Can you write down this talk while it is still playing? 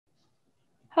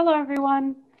Hello,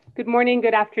 everyone. Good morning,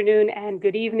 good afternoon, and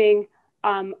good evening.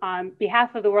 On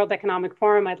behalf of the World Economic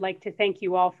Forum, I'd like to thank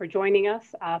you all for joining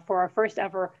us for our first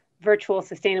ever virtual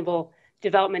Sustainable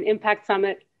Development Impact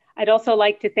Summit. I'd also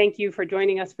like to thank you for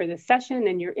joining us for this session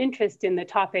and your interest in the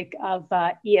topic of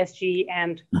ESG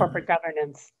and corporate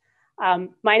governance.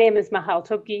 My name is Maha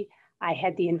Eltobgy. I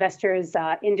head the investors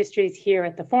industries here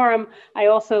at the forum. I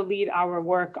also lead our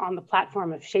work on the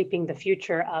platform of shaping the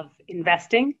future of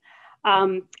investing.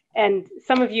 And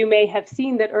some of you may have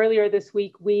seen that earlier this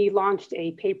week, we launched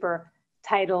a paper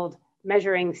titled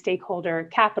Measuring Stakeholder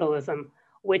Capitalism,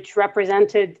 which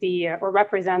represents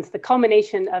the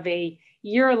culmination of a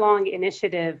year-long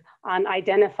initiative on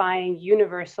identifying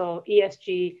universal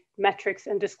ESG metrics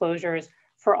and disclosures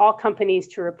for all companies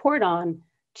to report on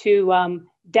to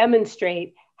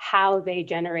demonstrate how they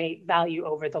generate value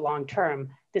over the long term.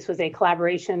 This was a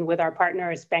collaboration with our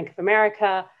partners, Bank of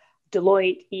America,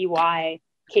 Deloitte, EY,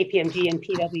 KPMG, and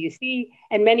PwC,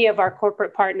 and many of our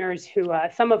corporate partners, who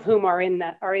some of whom are in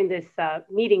this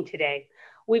meeting today.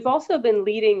 We've also been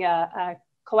leading a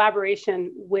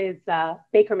collaboration with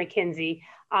Baker McKinsey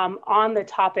on the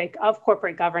topic of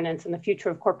corporate governance and the future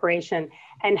of corporation,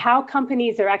 and how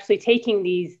companies are actually taking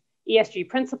these ESG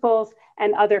principles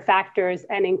and other factors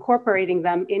and incorporating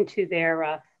them into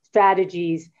their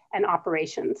strategies and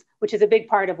operations, which is a big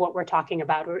part of what we're talking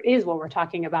about, or is what we're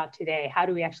talking about today. How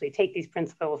do we actually take these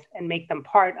principles and make them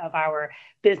part of our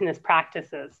business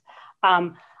practices?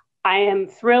 I am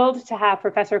thrilled to have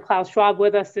Professor Klaus Schwab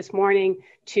with us this morning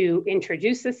to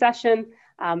introduce the session.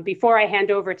 Before I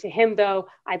hand over to him, though,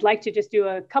 I'd like to just do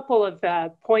a couple of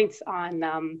points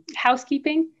on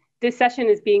housekeeping. This session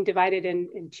is being divided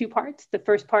in two parts. The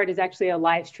first part is actually a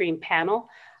live stream panel.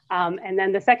 And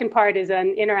then the second part is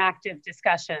an interactive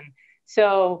discussion.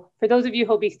 So for those of you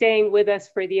who'll be staying with us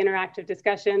for the interactive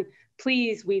discussion,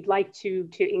 please, we'd like to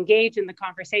engage in the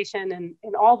conversation and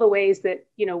in all the ways that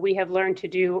we have learned to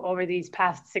do over these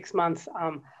past 6 months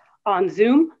on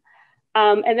Zoom.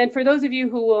 And then for those of you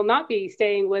who will not be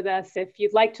staying with us, if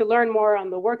you'd like to learn more on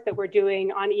the work that we're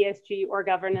doing on ESG or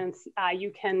governance,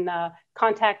 you can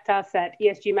contact us at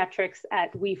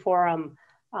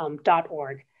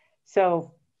esgmetrics@weforum.org.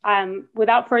 So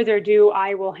without further ado,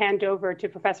 I will hand over to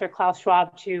Professor Klaus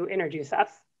Schwab to introduce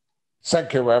us.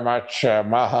 Thank you very much,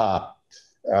 Maha.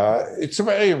 It's a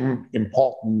very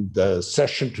important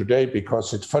session today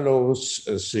because it follows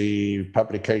the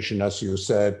publication, as you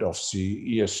said, of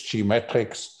the ESG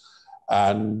metrics.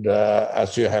 And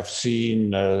as you have seen,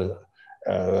 those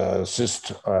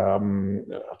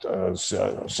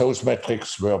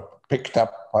metrics were picked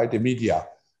up by the media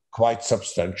quite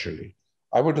substantially.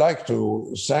 I would like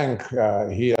to thank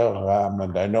here,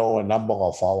 and I know a number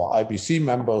of our IBC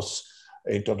members,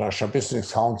 International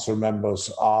Business Council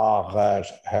members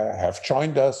have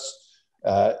joined us.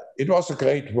 It was a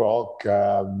great work,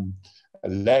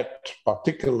 led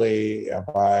particularly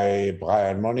by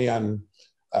Brian Monian,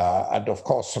 and of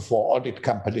course the 4 audit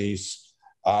companies.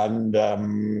 And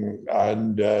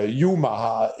you,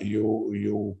 Maha,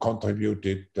 you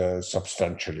contributed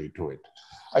substantially to it.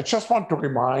 I just want to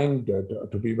remind,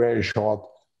 to be very short,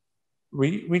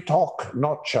 we talk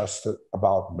not just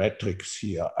about metrics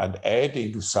here and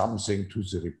adding something to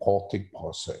the reporting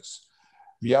process.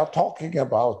 We are talking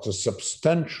about a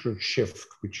substantial shift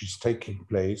which is taking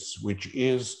place, which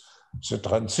is the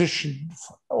transition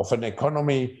of an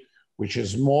economy which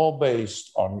is more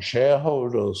based on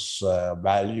shareholders'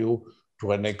 value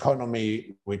to an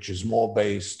economy which is more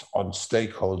based on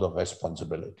stakeholder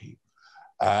responsibility.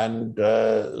 And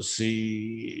the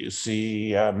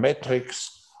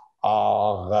metrics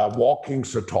are walking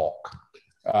the talk.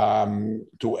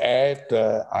 To add,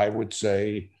 I would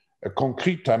say, a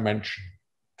concrete dimension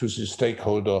to the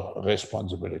stakeholder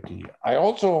responsibility. I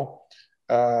also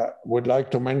would like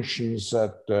to mention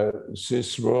that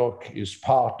this work is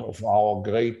part of our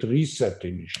Great Reset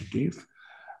initiative.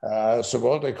 The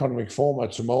World Economic Forum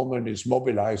at the moment is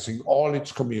mobilizing all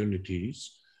its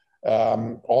communities,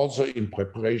 also in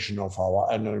preparation of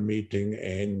our annual meeting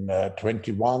in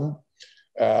 21,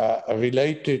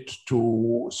 related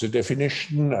to the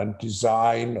definition and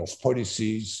design of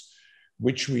policies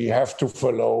which we have to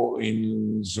follow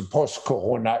in the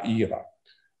post-corona era.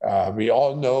 We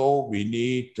all know we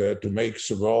need to make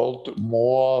the world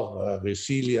more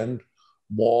resilient,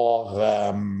 more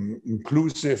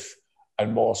inclusive,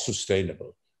 and more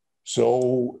sustainable.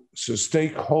 So the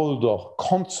stakeholder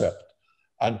concept,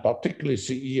 and particularly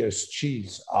the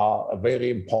ESGs, are a very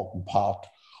important part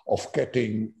of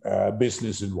getting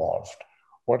business involved.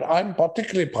 What I'm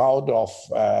particularly proud of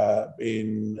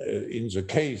in the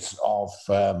case of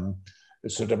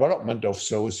with the development of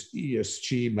those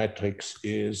ESG metrics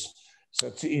is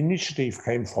that the initiative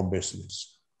came from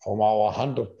business, from our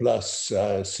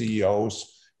 100+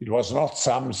 CEOs. It was not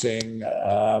something,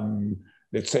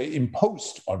 let's say,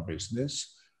 imposed on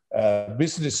business.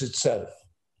 Business itself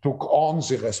took on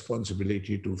the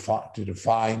responsibility to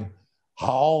define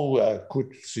how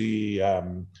could the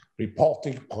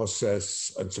reporting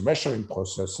process and the measuring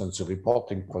process and the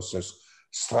reporting process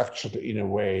structured in a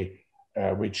way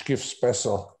which gives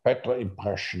better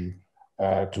impression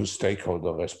to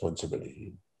stakeholder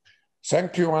responsibility.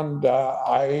 Thank you, and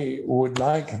I would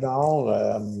like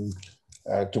now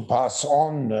to pass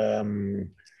on the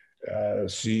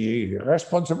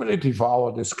responsibility for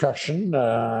our discussion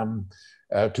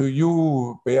to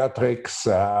you, Beatriz.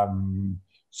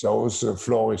 So the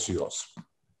floor is yours.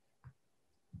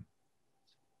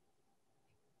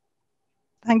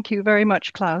 Thank you very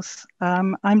much, Klaus.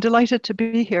 I'm delighted to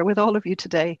be here with all of you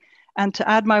today and to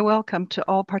add my welcome to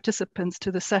all participants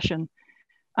to the session.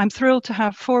 I'm thrilled to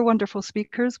have 4 wonderful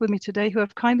speakers with me today who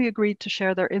have kindly agreed to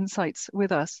share their insights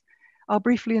with us. I'll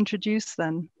briefly introduce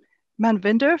them.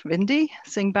 Manvinder, Vindy,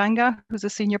 Singh Banga, who's a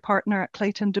senior partner at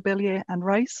Clayton, Dubilier and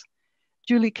Rice.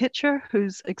 Julie Kitcher,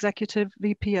 who's executive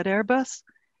VP at Airbus.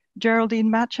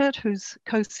 Geraldine Matchett, who's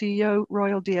co-CEO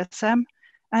Royal DSM.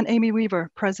 And Amy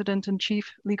Weaver, President and Chief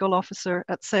Legal Officer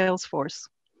at Salesforce.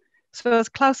 So as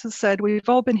Klaus has said, we've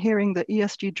all been hearing the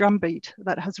ESG drumbeat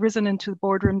that has risen into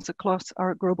boardrooms across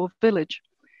our global village.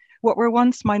 What were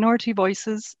once minority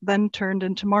voices then turned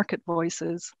into market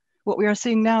voices. What we are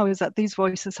seeing now is that these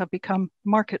voices have become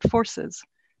market forces.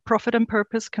 Profit and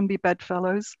purpose can be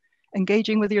bedfellows.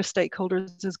 Engaging with your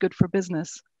stakeholders is good for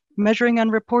business. Measuring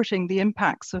and reporting the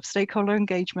impacts of stakeholder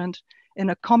engagement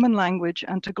in a common language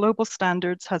and to global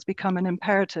standards has become an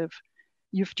imperative.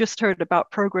 You've just heard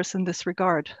about progress in this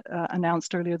regard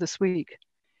announced earlier this week.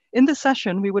 In this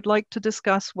session, we would like to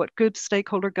discuss what good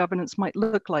stakeholder governance might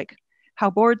look like, how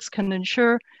boards can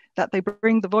ensure that they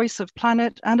bring the voice of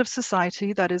planet and of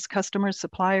society, that is customers,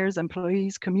 suppliers,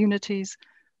 employees, communities,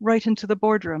 right into the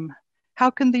boardroom. How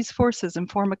can these forces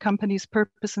inform a company's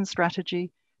purpose and strategy,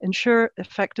 ensure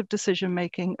effective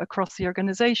decision-making across the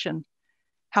organization?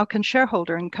 How can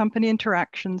shareholder and company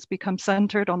interactions become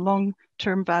centered on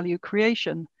long-term value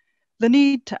creation? The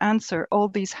need to answer all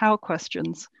these how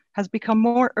questions has become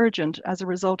more urgent as a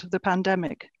result of the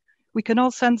pandemic. We can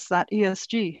all sense that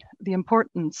ESG, the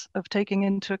importance of taking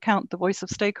into account the voice of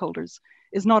stakeholders,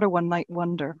 is not a one-night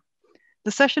wonder.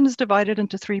 The session is divided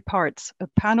into 3 parts: a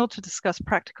panel to discuss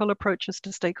practical approaches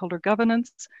to stakeholder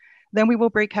governance. Then we will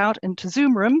break out into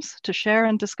Zoom rooms to share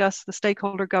and discuss the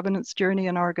stakeholder governance journey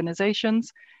in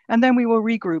organizations, and then we will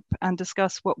regroup and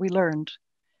discuss what we learned.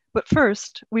 But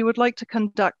first, we would like to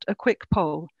conduct a quick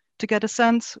poll to get a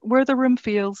sense where the room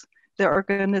feels their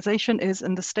organization is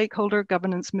in the stakeholder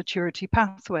governance maturity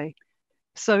pathway.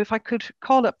 So if I could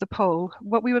call up the poll,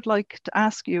 what we would like to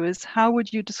ask you is, how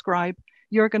would you describe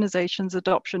your organization's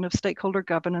adoption of stakeholder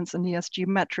governance and ESG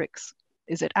metrics?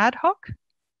 Is it ad hoc?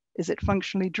 Is it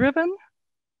functionally driven?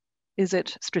 Is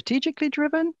it strategically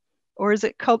driven? Or is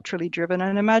it culturally driven?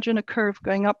 And imagine a curve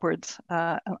going upwards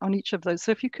on each of those.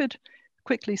 So if you could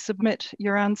quickly submit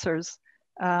your answers,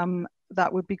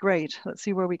 that would be great. Let's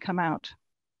see where we come out.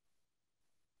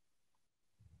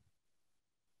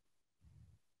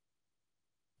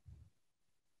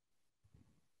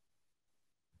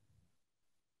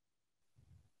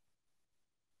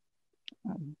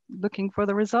 I'm looking for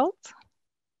the results.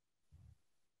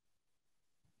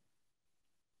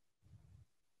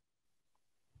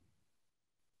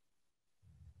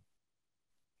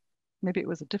 Maybe it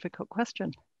was a difficult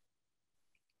question.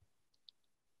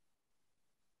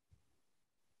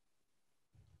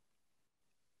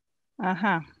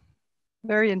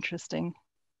 Very interesting.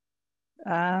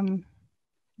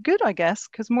 Good, I guess,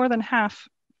 because more than half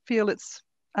feel it's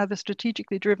either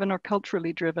strategically driven or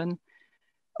culturally driven.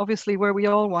 Obviously, where we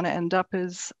all want to end up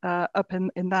is up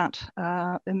in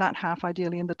that half,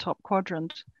 ideally in the top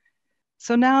quadrant.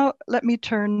 So now let me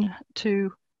turn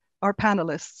to our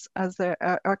panelists, as there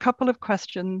are a couple of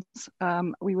questions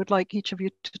we would like each of you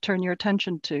to turn your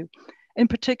attention to, in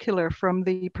particular from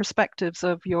the perspectives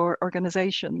of your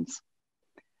organizations.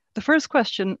 The first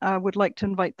question I would like to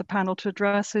invite the panel to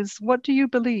address is, what do you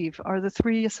believe are the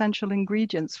 3 essential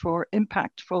ingredients for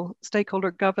impactful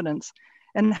stakeholder governance,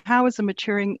 and how has a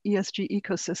maturing ESG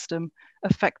ecosystem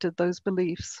affected those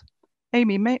beliefs?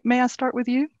 Amy, may I start with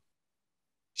you?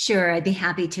 Sure, I'd be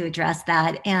happy to address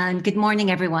that. And good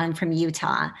morning, everyone from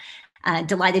Utah.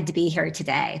 Delighted to be here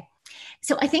today.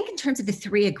 So I think in terms of the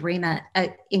three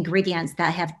ingredients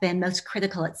that have been most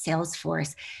critical at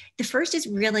Salesforce, the first is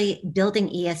really building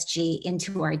ESG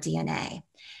into our DNA.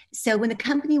 So when the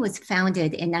company was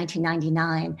founded in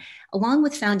 1999, along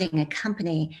with founding a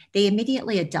company, they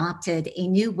immediately adopted a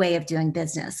new way of doing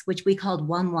business, which we called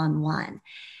 111.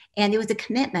 And it was a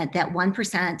commitment that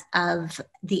 1% of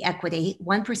the equity,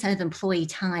 1% of employee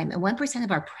time, and 1%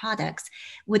 of our products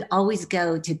would always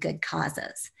go to good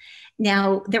causes.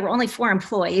 Now, there were only 4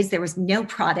 employees. There was no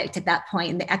product at that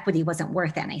point, and the equity wasn't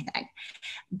worth anything.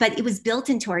 But it was built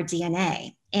into our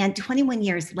DNA. And 21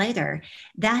 years later,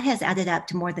 that has added up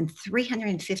to more than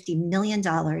 $350 million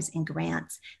in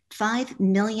grants, 5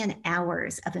 million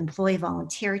hours of employee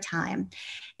volunteer time.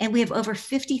 And we have over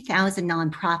 50,000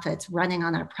 nonprofits running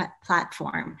on our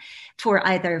platform for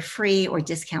either free or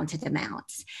discounted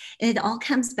amounts. And it all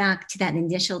comes back to that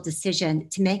initial decision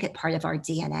to make it part of our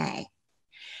DNA.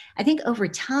 I think over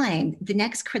time, the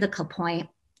next critical point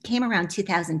came around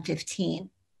 2015,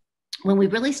 when we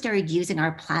really started using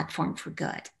our platform for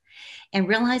good and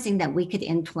realizing that we could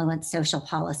influence social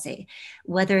policy,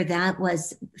 whether that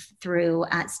was through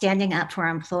standing up for our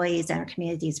employees and our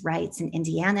community's rights in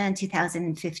Indiana in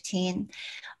 2015,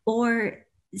 or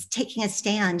taking a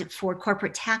stand for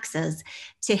corporate taxes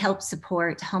to help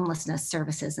support homelessness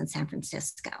services in San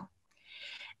Francisco.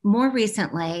 More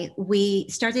recently, we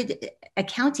started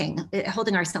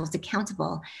holding ourselves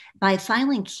accountable by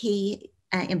filing key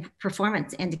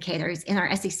performance indicators in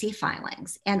our SEC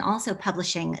filings and also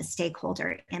publishing a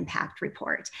stakeholder impact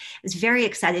report. I was very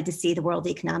excited to see the World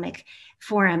Economic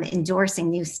Forum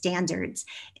endorsing new standards,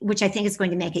 which I think is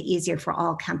going to make it easier for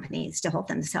all companies to hold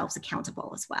themselves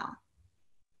accountable as well.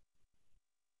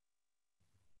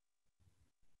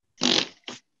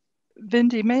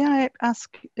 Vindy, may I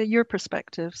ask your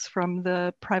perspectives from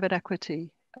the private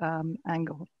equity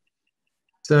angle?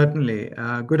 Certainly.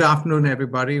 Good afternoon,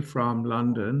 everybody from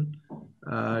London.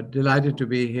 Delighted to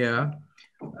be here.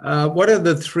 What are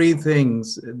the 3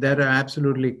 things that are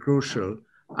absolutely crucial?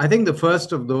 I think the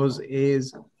first of those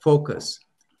is focus.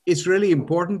 It's really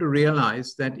important to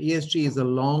realize that ESG is a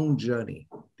long journey.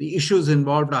 The issues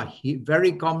involved are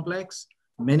very complex,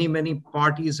 many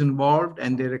parties involved,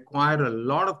 and they require a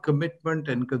lot of commitment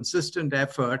and consistent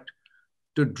effort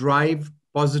to drive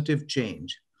positive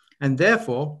change. And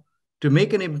therefore, to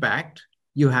make an impact,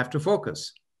 you have to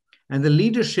focus. And the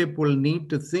leadership will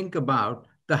need to think about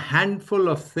the handful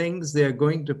of things they're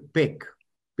going to pick,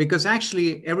 because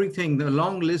actually everything, the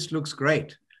long list looks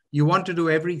great. You want to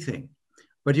do everything,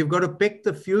 but you've got to pick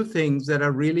the few things that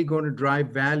are really going to drive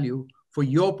value for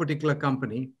your particular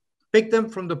company. Pick them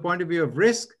from the point of view of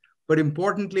risk, but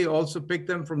importantly, also pick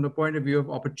them from the point of view of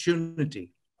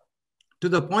opportunity. To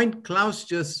the point Klaus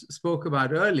just spoke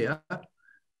about earlier,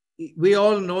 we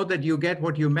all know that you get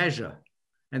what you measure.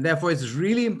 And therefore, it's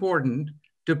really important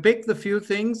to pick the few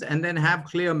things and then have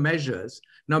clear measures.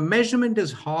 Now, measurement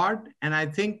is hard, and I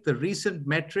think the recent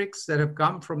metrics that have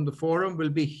come from the forum will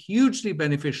be hugely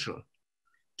beneficial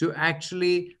to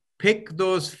actually pick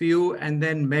those few and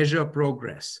then measure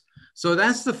progress. So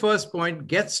that's the first point.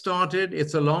 Get started.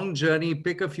 It's a long journey.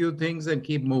 Pick a few things and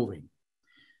keep moving.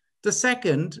 The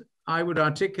second, I would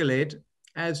articulate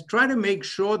as try to make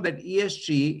sure that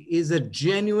ESG is a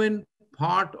genuine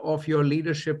part of your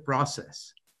leadership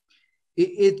process.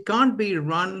 It can't be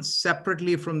run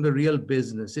separately from the real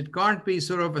business. It can't be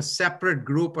sort of a separate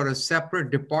group or a separate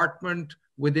department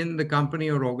within the company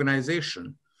or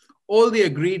organization. All the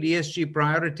agreed ESG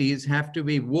priorities have to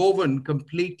be woven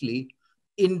completely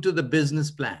into the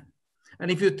business plan. And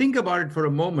if you think about it for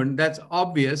a moment, that's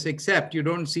obvious, except you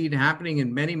don't see it happening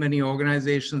in many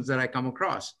organizations that I come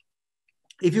across.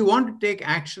 If you want to take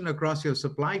action across your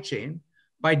supply chain,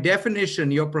 by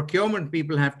definition, your procurement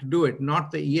people have to do it,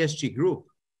 not the ESG group.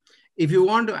 If you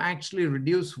want to actually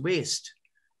reduce waste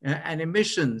and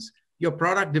emissions, your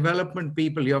product development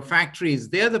people, your factories,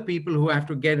 they're the people who have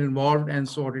to get involved and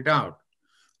sort it out.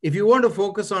 If you want to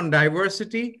focus on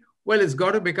diversity, well, it's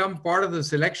got to become part of the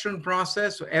selection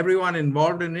process. So everyone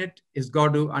involved in it has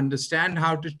got to understand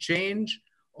how to change,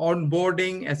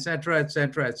 onboarding, et cetera.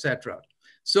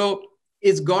 So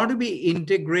it's got to be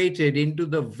integrated into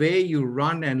the way you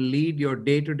run and lead your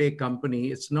day-to-day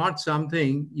company. It's not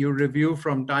something you review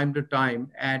from time to time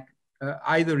at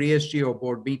either ESG or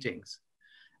board meetings.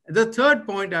 The third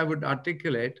point I would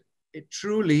articulate, it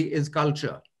truly is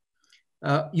culture.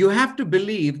 You have to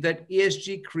believe that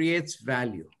ESG creates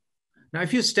value. Now,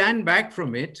 if you stand back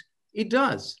from it, it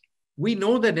does. We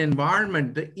know that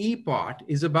environment, the E part,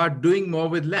 is about doing more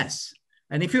with less.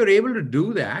 And if you're able to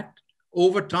do that,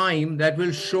 over time, that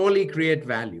will surely create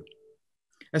value.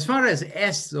 As far as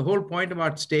S, the whole point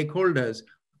about stakeholders,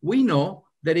 we know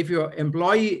that if your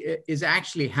employee is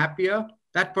actually happier,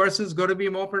 that person's going to be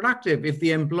more productive. If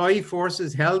the employee force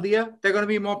is healthier, they're going to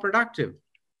be more productive.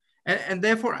 And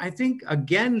therefore, I think,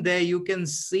 again, there you can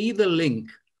see the link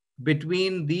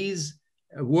between these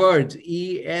words,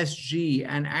 ESG,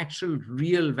 and actual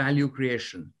real value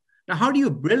creation. Now, how do you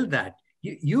build that?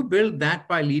 You build that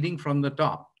by leading from the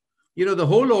top. You know, the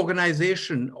whole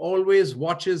organization always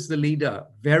watches the leader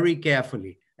very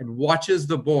carefully and watches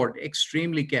the board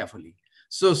extremely carefully.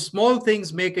 So small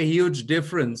things make a huge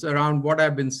difference around what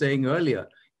I've been saying earlier.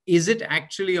 Is it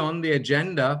actually on the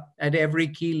agenda at every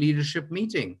key leadership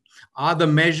meeting? Are the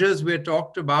measures we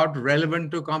talked about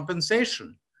relevant to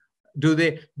compensation? Do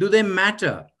they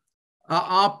matter?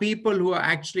 Are people who are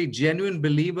actually genuine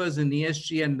believers in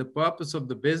ESG and the purpose of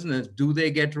the business, do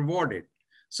they get rewarded?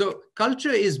 So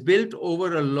culture is built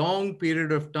over a long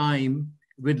period of time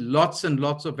with lots and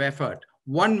lots of effort.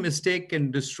 One mistake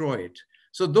can destroy it.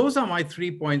 So those are my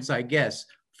 3 points, I guess.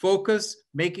 Focus,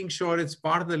 making sure it's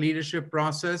part of the leadership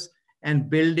process, and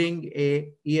building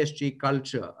a ESG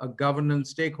culture, a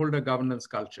governance, stakeholder governance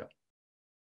culture.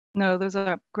 No, those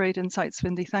are great insights,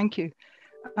 Vindy. Thank you.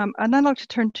 And I'd like to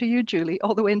turn to you, Julie,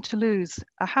 all the way in Toulouse.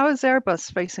 How is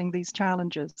Airbus facing these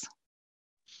challenges?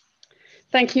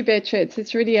 Thank you, Beatriz.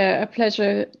 It's really a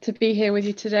pleasure to be here with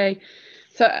you today.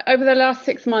 So over the last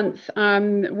 6 months,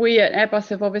 we at Airbus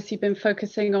have obviously been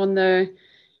focusing on the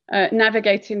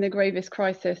navigating the gravest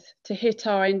crisis to hit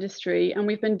our industry. And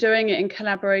we've been doing it in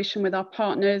collaboration with our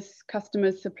partners,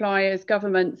 customers, suppliers,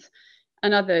 governments,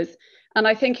 and others. And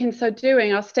I think in so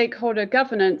doing, our stakeholder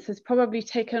governance has probably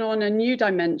taken on a new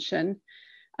dimension.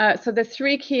 So the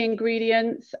 3 key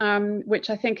ingredients, which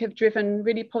I think have driven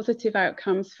really positive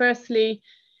outcomes. Firstly,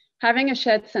 having a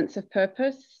shared sense of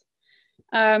purpose.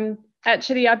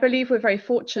 Actually, I believe we're very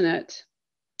fortunate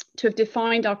to have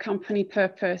defined our company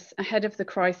purpose ahead of the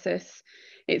crisis.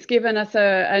 It's given us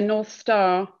a North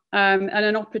Star and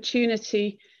an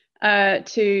opportunity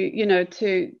to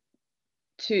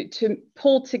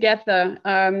pull together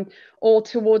all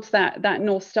towards that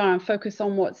North Star and focus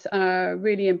on what's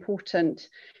really important,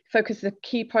 focus the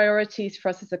key priorities for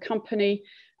us as a company,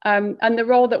 and the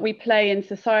role that we play in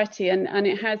society, and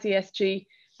it has ESG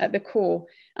at the core.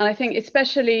 And I think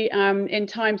especially in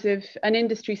times of an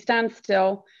industry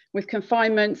standstill with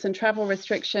confinements and travel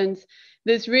restrictions,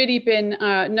 there's really been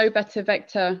no better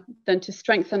vector than to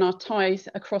strengthen our ties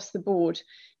across the board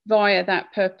via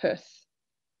that purpose.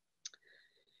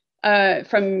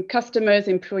 From customers,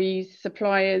 employees,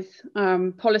 suppliers,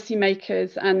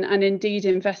 policymakers, and indeed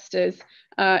investors,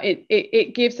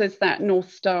 it gives us that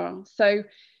North Star. So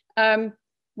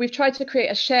we've tried to create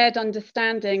a shared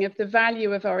understanding of the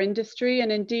value of our industry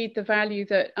and indeed the value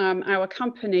that our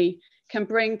company can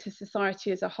bring to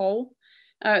society as a whole.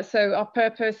 So our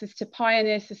purpose is to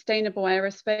pioneer sustainable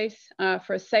aerospace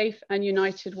for a safe and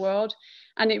united world.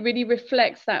 And it really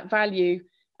reflects that value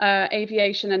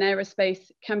aviation and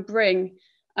aerospace can bring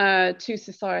to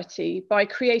society by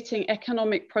creating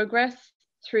economic progress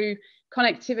through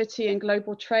connectivity and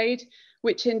global trade,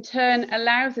 which in turn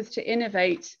allows us to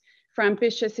innovate for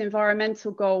ambitious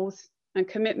environmental goals and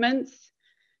commitments.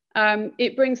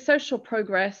 It brings social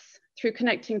progress through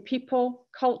connecting people,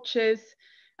 cultures.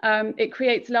 It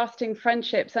creates lasting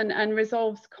friendships and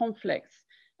resolves conflicts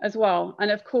as well. And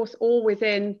of course, all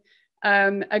within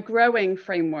a growing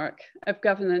framework of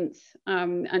governance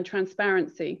and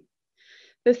transparency.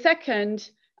 The second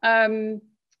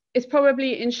is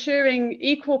probably ensuring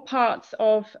equal parts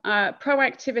of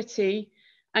proactivity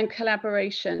and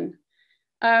collaboration.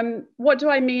 What do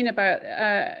I mean about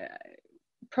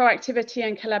proactivity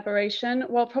and collaboration?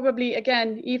 Well, probably,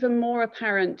 again, even more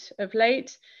apparent of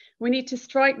late, we need to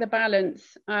strike the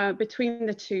balance between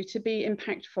the two to be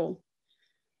impactful.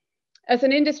 As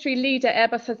an industry leader,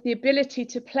 Airbus has the ability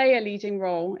to play a leading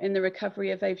role in the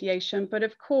recovery of aviation, but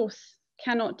of course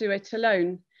cannot do it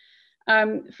alone.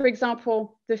 For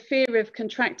example, the fear of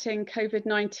contracting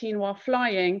COVID-19 while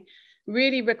flying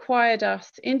really required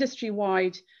us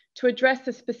industry-wide to address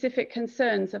the specific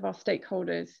concerns of our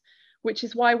stakeholders, which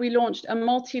is why we launched a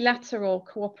multilateral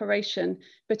cooperation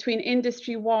between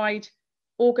industry-wide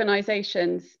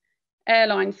organizations,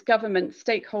 airlines, governments,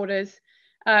 stakeholders,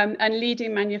 and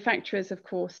leading manufacturers, of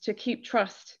course, to keep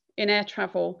trust in air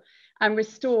travel and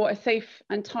restore a safe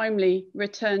and timely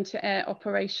return to air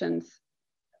operations.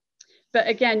 But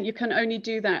again, you can only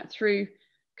do that through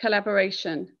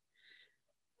collaboration.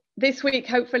 This week,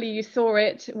 hopefully you saw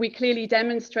it, we clearly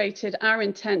demonstrated our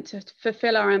intent to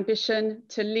fulfill our ambition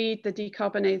to lead the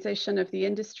decarbonisation of the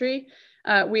industry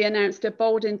we announced a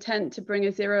bold intent to bring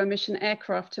a zero-emission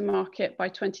aircraft to market by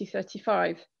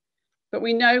 2035. But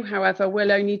we know, however,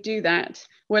 we'll only do that,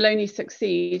 we'll only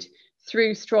succeed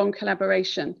through strong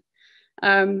collaboration.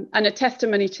 And a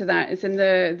testimony to that is in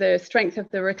the strength of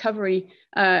the recovery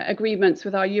agreements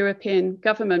with our European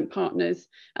government partners,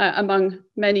 among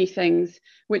many things,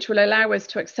 which will allow us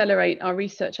to accelerate our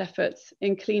research efforts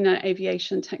in cleaner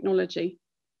aviation technology.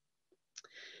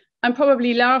 And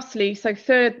probably lastly,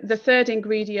 the third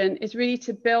ingredient is really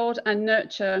to build and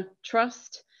nurture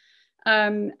trust.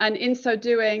 And in so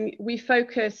doing, we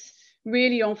focus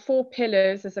really on 4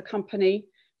 pillars as a company: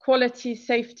 quality,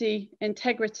 safety,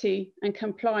 integrity, and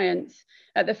compliance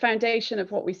at the foundation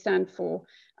of what we stand for.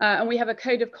 And we have a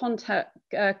code of conduct,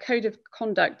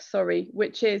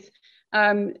 which is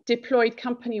deployed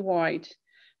company-wide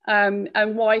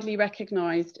and widely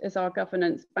recognized as our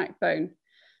governance backbone.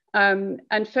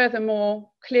 And furthermore,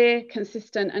 clear,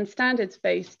 consistent, and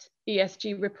standards-based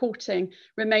ESG reporting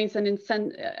remains an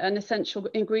essential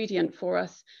ingredient for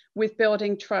us with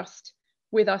building trust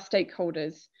with our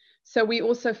stakeholders. So we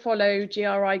also follow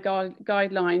GRI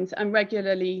guidelines and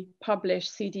regularly publish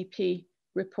CDP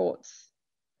reports.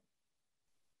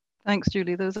 Thanks,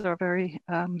 Julie. Those are very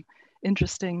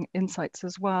interesting insights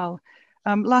as well.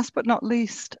 Last but not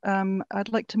least, I'd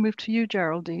like to move to you,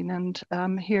 Geraldine,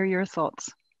 and hear your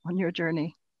thoughts on your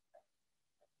journey.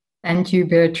 Thank you,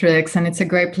 Beatriz. And it's a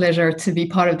great pleasure to be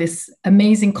part of this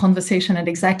amazing conversation at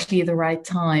exactly the right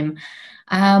time.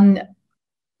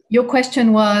 Your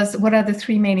question was, what are the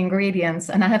 3 main ingredients?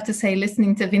 And I have to say,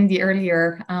 listening to Vindy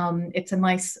earlier, it's a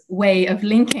nice way of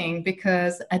linking,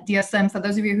 because at DSM, for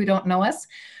those of you who don't know us,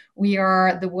 we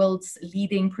are the world's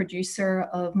leading producer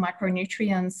of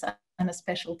micronutrients and a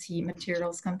specialty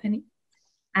materials company,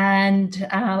 and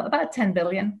about 10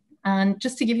 billion. And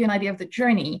just to give you an idea of the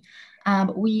journey,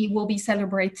 we will be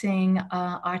celebrating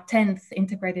our 10th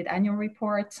integrated annual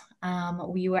report.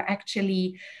 We were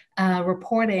actually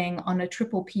reporting on a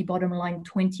PPP bottom line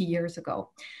 20 years ago.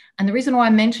 And the reason why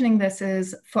I'm mentioning this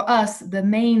is, for us, the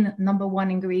main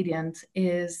 #1 ingredient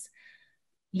is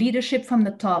leadership from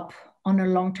the top on a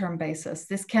long-term basis.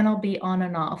 This cannot be on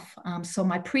and off. So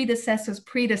my predecessor's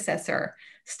predecessor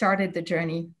started the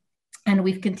journey, and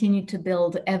we've continued to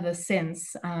build ever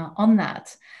since on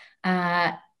that.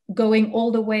 Going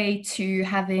all the way to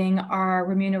having our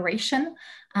remuneration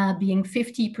being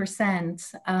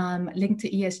 50% linked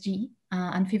to ESG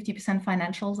and 50%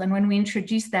 financials. And when we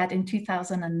introduced that in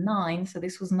 2009, so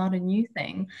this was not a new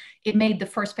thing, it made the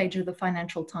first page of the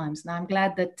Financial Times. Now I'm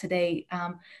glad that today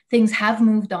things have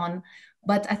moved on,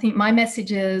 but I think my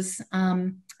message is,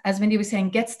 as Vindy was saying,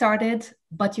 get started,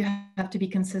 but you have to be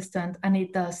consistent, and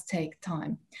it does take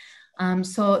time.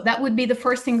 So that would be the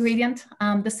first ingredient.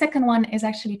 The second one is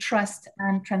actually trust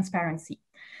and transparency.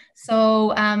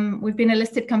 So we've been a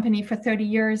listed company for 30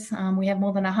 years. We have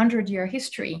more than 100-year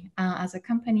history as a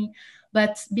company,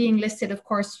 but being listed, of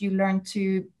course, you learn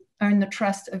to earn the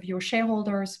trust of your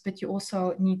shareholders, but you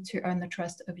also need to earn the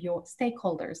trust of your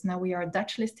stakeholders. Now, we are a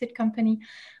Dutch listed company,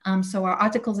 so our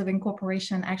articles of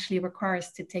incorporation actually require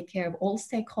us to take care of all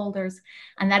stakeholders,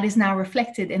 and that is now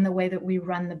reflected in the way that we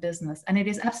run the business. And it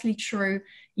is absolutely true,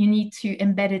 you need to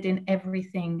embed it in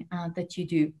everything that you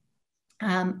do.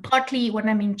 Partly when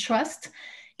I mean trust,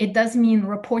 it does mean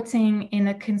reporting in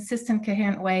a consistent,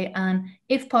 coherent way, and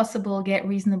if possible, get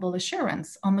reasonable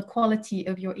assurance on the quality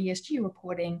of your ESG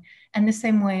reporting, and the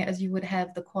same way as you would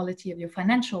have the quality of your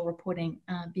financial reporting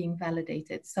being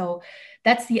validated. So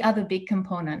that's the other big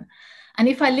component. And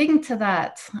if I link to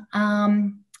that,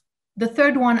 the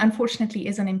third one, unfortunately,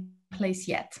 isn't in place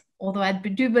yet. Although I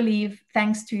do believe,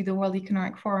 thanks to the World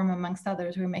Economic Forum, amongst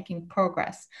others, we're making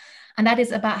progress. And that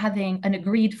is about having an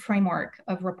agreed framework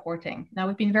of reporting. Now,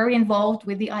 we've been very involved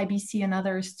with the IBC and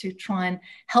others to try and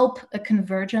help a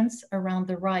convergence around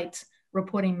the right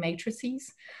reporting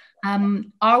matrices.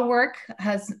 Our work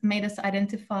has made us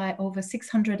identify over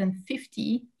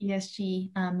 650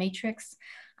 ESG matrix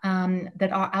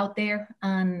that are out there.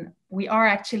 And we are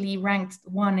actually ranked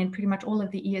 1 in pretty much all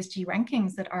of the ESG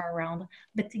rankings that are around.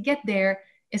 But to get there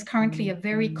is currently a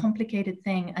very complicated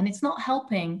thing. And it's not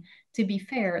helping, to be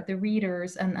fair, the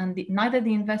readers and neither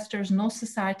the investors nor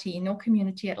society nor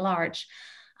community at large,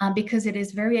 because it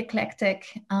is very eclectic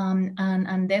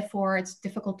and therefore it's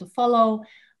difficult to follow,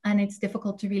 and it's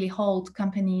difficult to really hold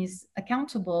companies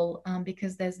accountable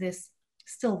because there's this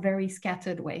still very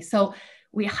scattered way. So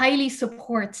we highly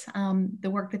support the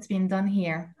work that's being done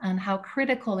here and how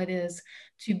critical it is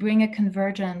to bring a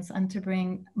convergence and to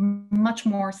bring much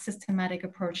more systematic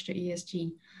approach to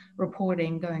ESG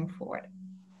reporting going forward.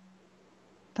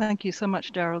 Thank you so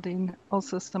much, Geraldine.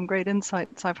 Also some great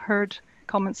insights. I've heard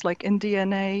comments like in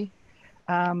DNA,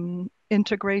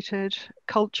 integrated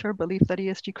culture, belief that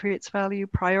ESG creates value,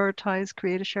 prioritize,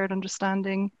 create a shared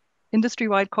understanding,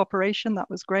 industry-wide cooperation, that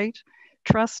was great,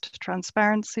 trust,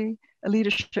 transparency, a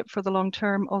leadership for the long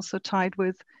term, also tied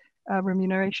with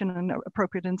remuneration and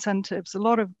appropriate incentives. A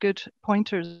lot of good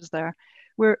pointers there.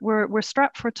 We're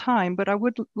strapped for time, but I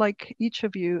would like each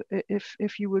of you,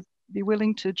 if you would be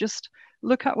willing to just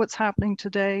look at what's happening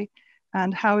today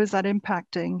and how is that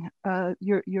impacting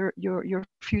your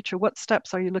future? What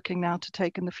steps are you looking now to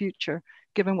take in the future,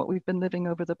 given what we've been living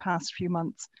over the past few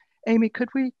months? Amy, could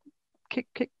we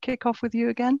kick off with you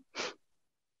again?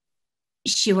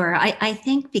 Sure. I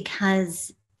think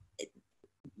because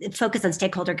the focus on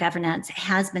stakeholder governance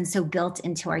has been so built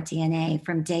into our DNA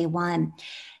from day one,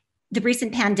 the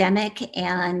recent pandemic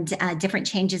and different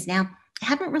changes now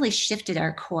haven't really shifted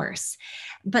our course.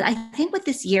 But I think what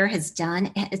this year has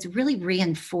done is really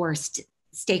reinforced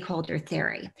stakeholder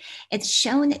theory. It's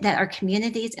shown that our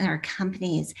communities and our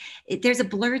companies, there's a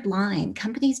blurred line.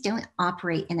 Companies don't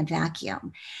operate in a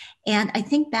vacuum. And I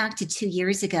think back to 2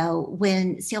 years ago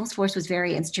when Salesforce was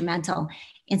very instrumental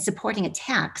in supporting a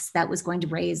tax that was going to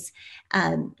raise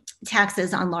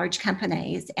taxes on large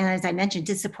companies. And as I mentioned,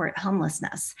 to support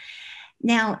homelessness.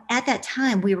 Now, at that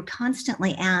time, we were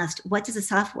constantly asked, what does a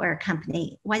software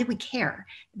company, why do we care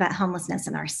about homelessness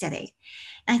in our city?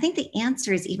 And I think the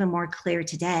answer is even more clear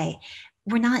today.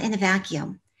 We're not in a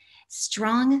vacuum.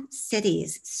 Strong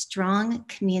cities, strong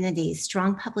communities,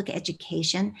 strong public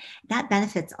education, that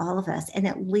benefits all of us, and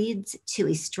it leads to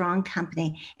a strong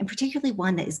company, and particularly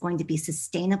one that is going to be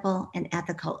sustainable and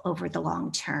ethical over the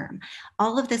long term.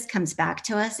 All of this comes back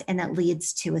to us, and that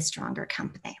leads to a stronger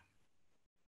company.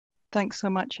 Thanks so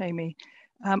much, Amy.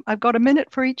 I've got a minute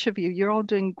for each of you. You're all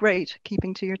doing great,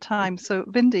 keeping to your time. So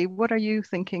Vindy, what are you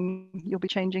thinking you'll be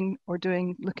changing or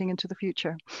doing looking into the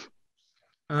future?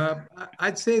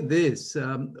 I'd say this,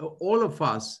 all of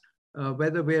us,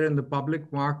 whether we're in the public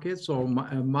markets or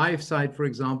my side, for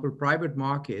example, private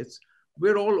markets,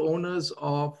 we're all owners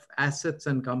of assets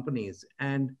and companies.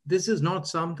 And this is not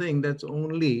something that's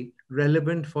only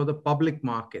relevant for the public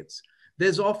markets.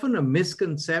 There's often a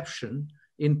misconception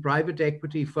in private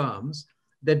equity firms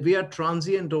that we are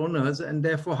transient owners and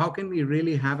therefore how can we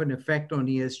really have an effect on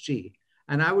ESG?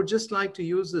 And I would just like to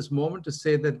use this moment to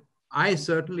say that I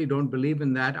certainly don't believe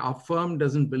in that. Our firm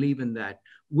doesn't believe in that.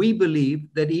 We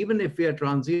believe that even if we are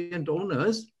transient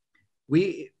owners,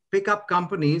 we pick up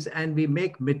companies and we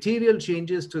make material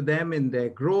changes to them in their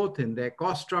growth, in their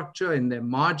cost structure, in their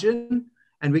margin,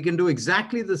 and we can do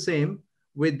exactly the same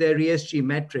with their ESG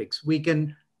metrics. We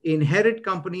can inherit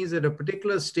companies at a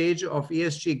particular stage of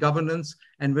ESG governance,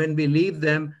 and when we leave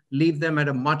them at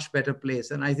a much better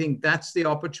place. And I think that's the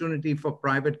opportunity for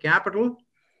private capital.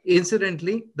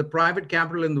 Incidentally, the private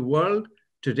capital in the world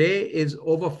today is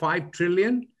over 5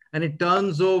 trillion, and it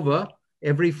turns over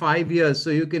every 5 years. So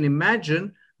you can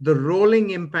imagine the rolling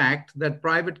impact that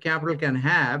private capital can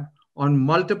have on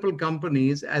multiple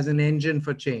companies as an engine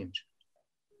for change.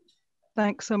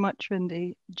 Thanks so much,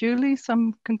 Vindy. Julie,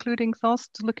 some concluding thoughts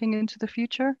looking into the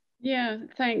future? Yeah,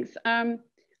 thanks.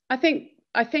 I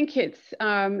think it's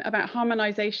about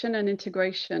harmonization and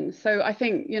integration. So I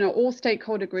think, all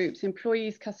stakeholder groups,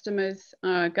 employees, customers,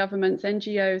 governments,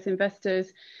 NGOs,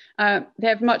 investors, they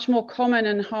have much more common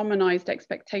and harmonized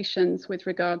expectations with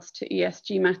regards to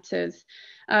ESG matters.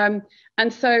 And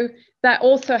so that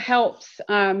also helps,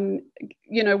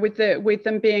 with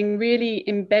them being really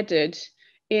embedded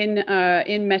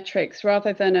in metrics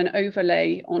rather than an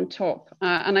overlay on top.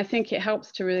 And I think it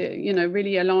helps to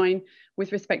really align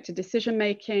with respect to decision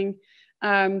making,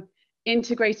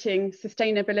 integrating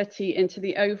sustainability into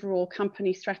the overall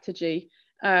company strategy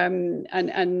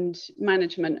and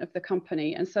management of the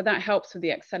company. And so that helps with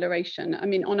the acceleration. I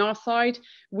mean, on our side,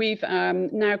 we've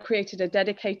now created a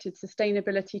dedicated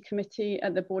sustainability committee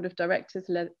at the board of directors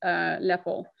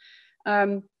level.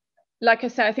 Like I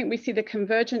said, I think we see the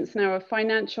convergence now of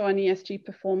financial and ESG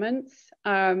performance.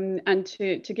 And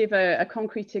to give a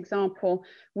concrete example,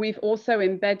 we've also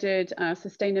embedded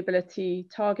sustainability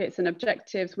targets and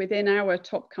objectives within our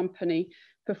top company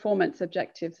performance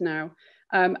objectives now.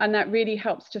 And that really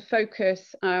helps to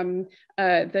focus the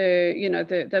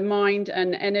mind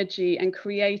and energy and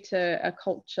create a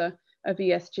culture of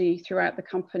ESG throughout the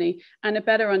company and a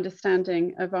better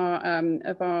understanding of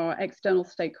our external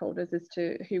stakeholders as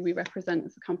to who we represent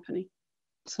as a company.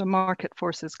 So market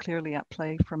forces clearly at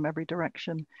play from every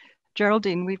direction.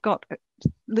 Geraldine, we've got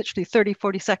literally 30,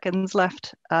 40 seconds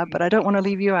left, but I don't want to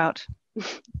leave you out.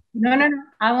 No,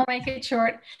 I will make it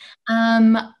short.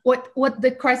 What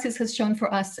the crisis has shown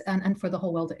for us and for the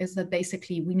whole world is that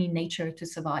basically we need nature to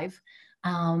survive.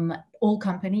 all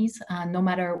companies, no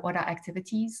matter what our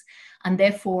activities, and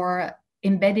therefore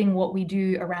embedding what we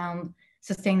do around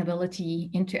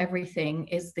sustainability into everything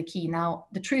is the key. Now,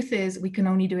 the truth is we can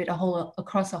only do it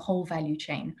across a whole value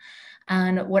chain.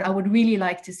 And what I would really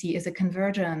like to see is a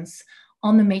convergence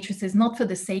on the matrices, not for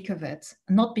the sake of it,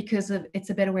 not because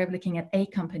it's a better way of looking at a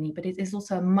company, but it is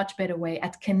also a much better way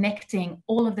at connecting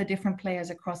all of the different players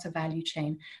across a value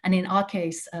chain. And in our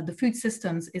case, the food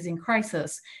systems is in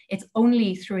crisis. It's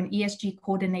only through an ESG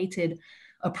coordinated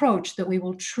approach that we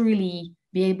will truly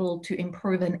be able to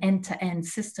improve an end-to-end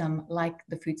system like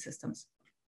the food systems.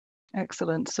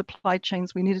 Excellent. Supply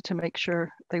chains, we needed to make sure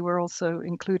they were also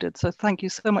included. So thank you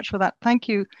so much for that. Thank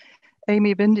you,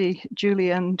 Amy, Bindi,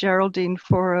 Julie, and Geraldine,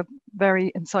 for a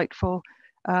very insightful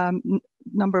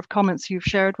number of comments you've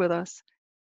shared with us.